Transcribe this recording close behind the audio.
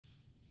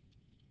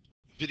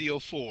Video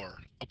 4,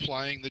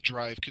 applying the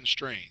drive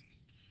constraint.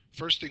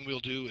 First thing we'll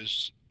do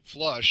is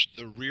flush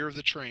the rear of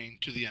the train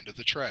to the end of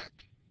the track.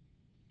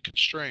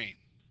 Constraint,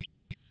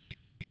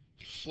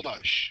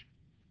 flush,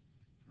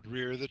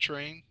 rear of the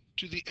train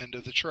to the end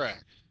of the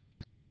track.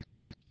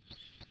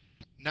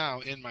 Now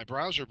in my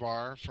browser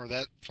bar, for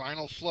that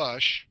final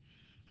flush,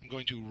 I'm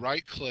going to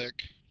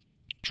right-click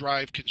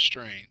Drive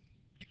Constraint.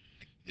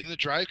 In the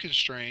drive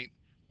constraint,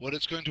 what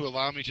it's going to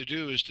allow me to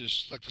do is to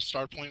select a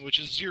start point, which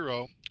is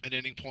 0, and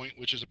ending point,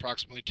 which is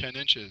approximately 10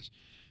 inches.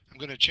 I'm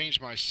going to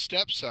change my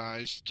step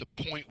size to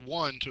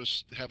 0.1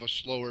 to have a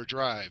slower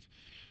drive.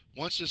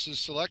 Once this is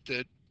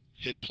selected,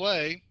 hit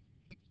play,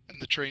 and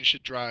the train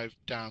should drive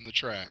down the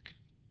track.